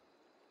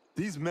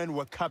 These men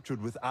were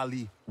captured with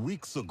Ali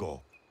weeks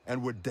ago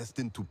and were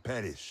destined to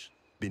perish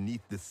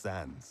beneath the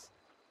sands.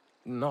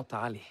 Not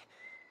Ali.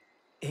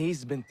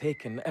 He's been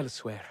taken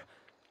elsewhere.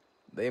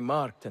 They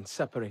marked and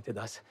separated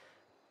us.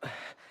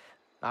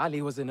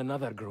 Ali was in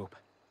another group.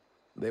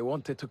 They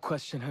wanted to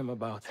question him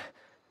about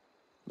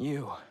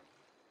you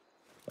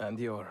and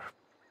your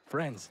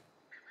friends.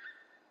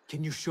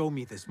 Can you show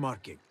me this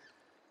marking?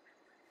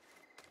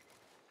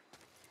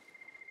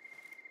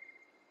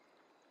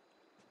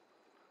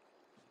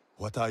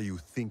 What are you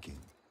thinking?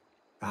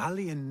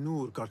 Ali and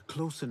Noor got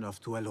close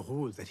enough to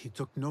Al-Ghul that he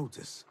took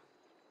notice.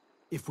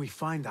 If we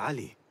find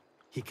Ali,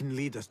 he can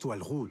lead us to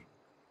Al-Ghul.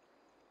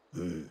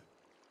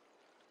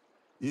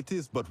 It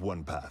is but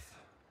one path.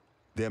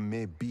 There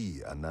may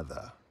be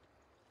another.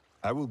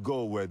 I will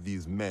go where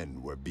these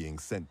men were being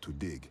sent to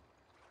dig,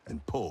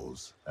 and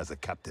pose as a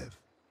captive.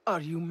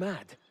 Are you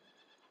mad?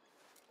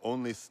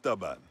 Only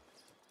stubborn.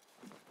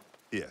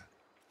 Here,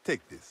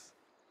 take this.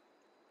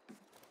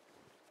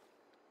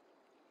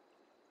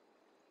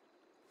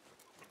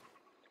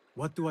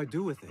 What do I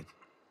do with it?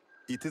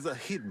 It is a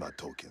Hidma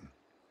token.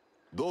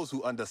 Those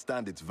who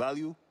understand its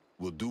value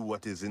will do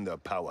what is in their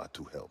power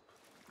to help.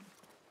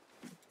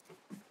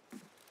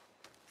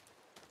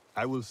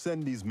 I will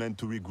send these men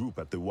to regroup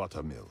at the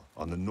watermill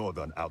on the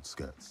northern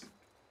outskirts.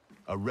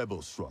 A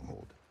rebel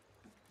stronghold.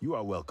 You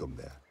are welcome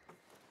there.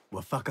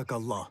 Wafakak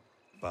Allah.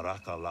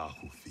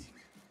 Barakallahu feek.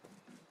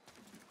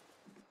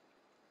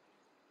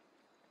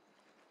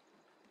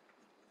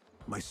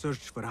 My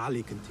search for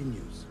Ali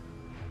continues.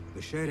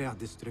 The Sharia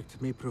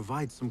district may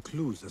provide some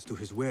clues as to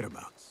his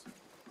whereabouts.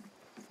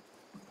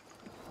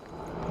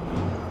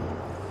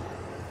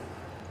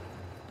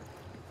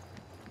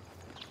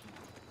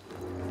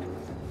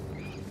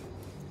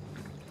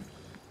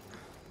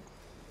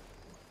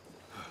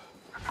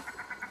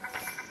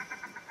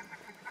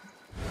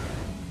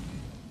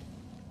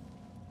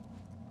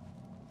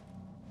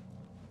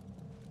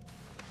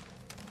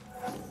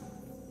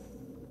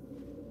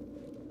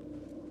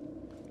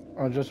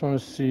 I just want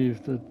to see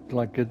if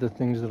get the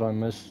things that I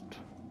missed.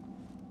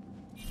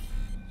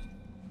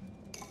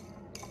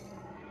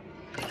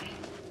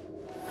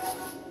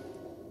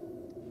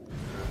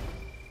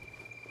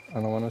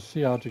 And I want to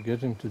see how to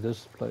get into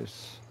this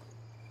place.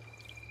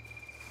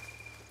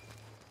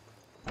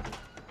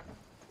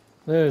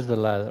 There's the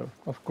ladder.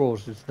 Of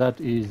course, it's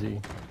that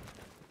easy.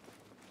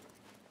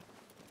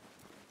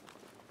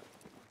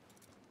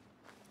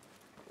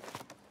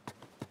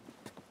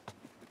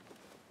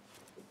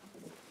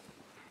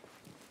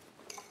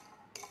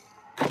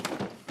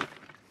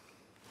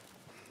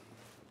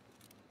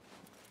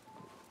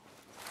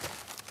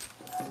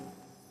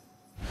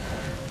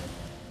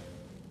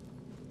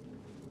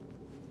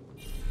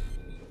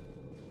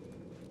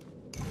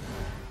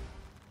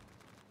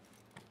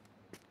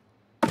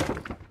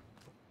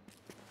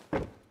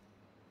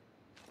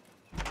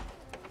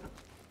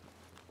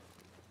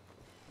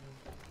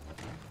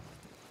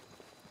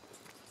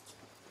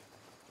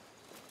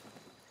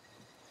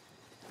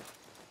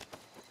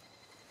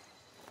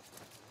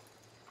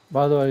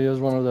 By the way, here's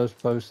one of those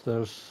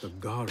posters. The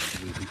guards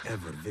will be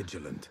ever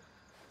vigilant.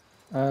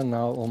 And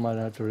now all my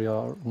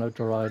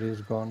notoriety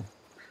is gone.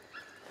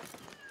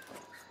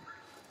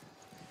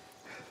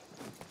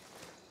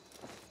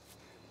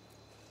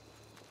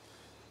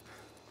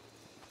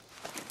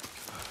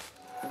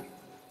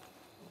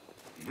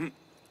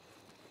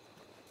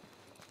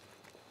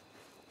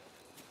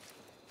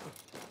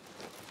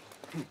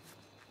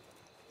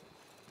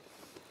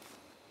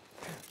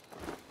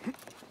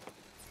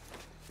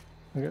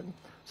 Okay.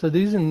 So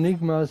these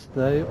enigmas,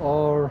 they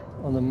are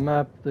on the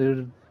map.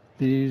 They're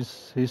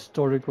these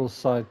historical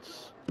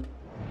sites.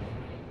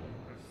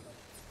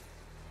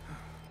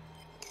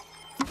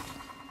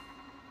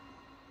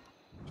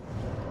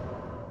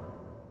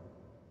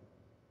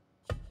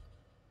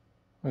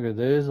 Okay,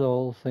 there's the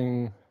whole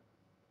thing.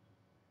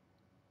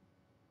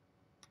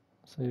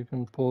 So you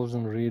can pause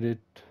and read it.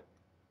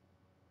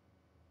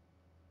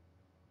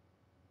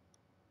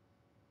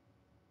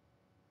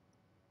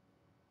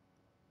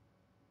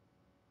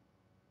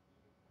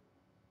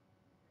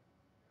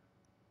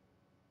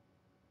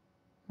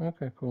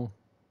 Okay, cool.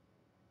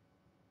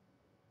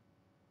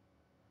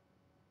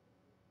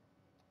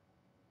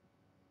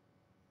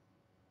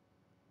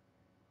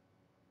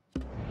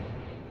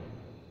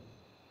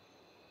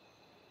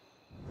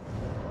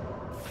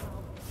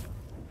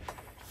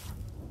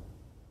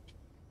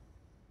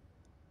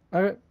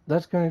 Alright,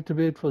 that's going to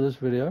be it for this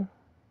video.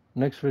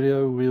 Next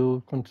video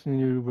we'll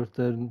continue with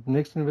the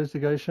next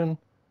investigation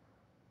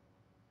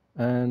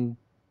and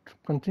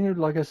continue.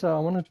 Like I said, I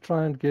want to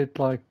try and get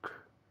like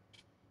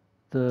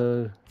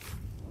the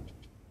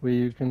where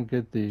you can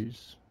get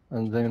these,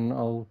 and then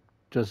I'll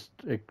just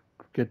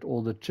get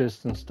all the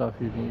chests and stuff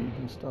you need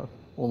and stuff,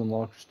 all the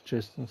marked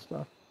chests and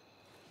stuff.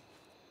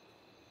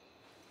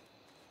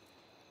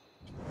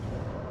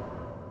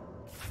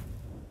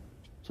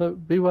 So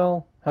be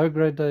well, have a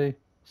great day,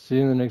 see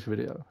you in the next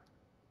video.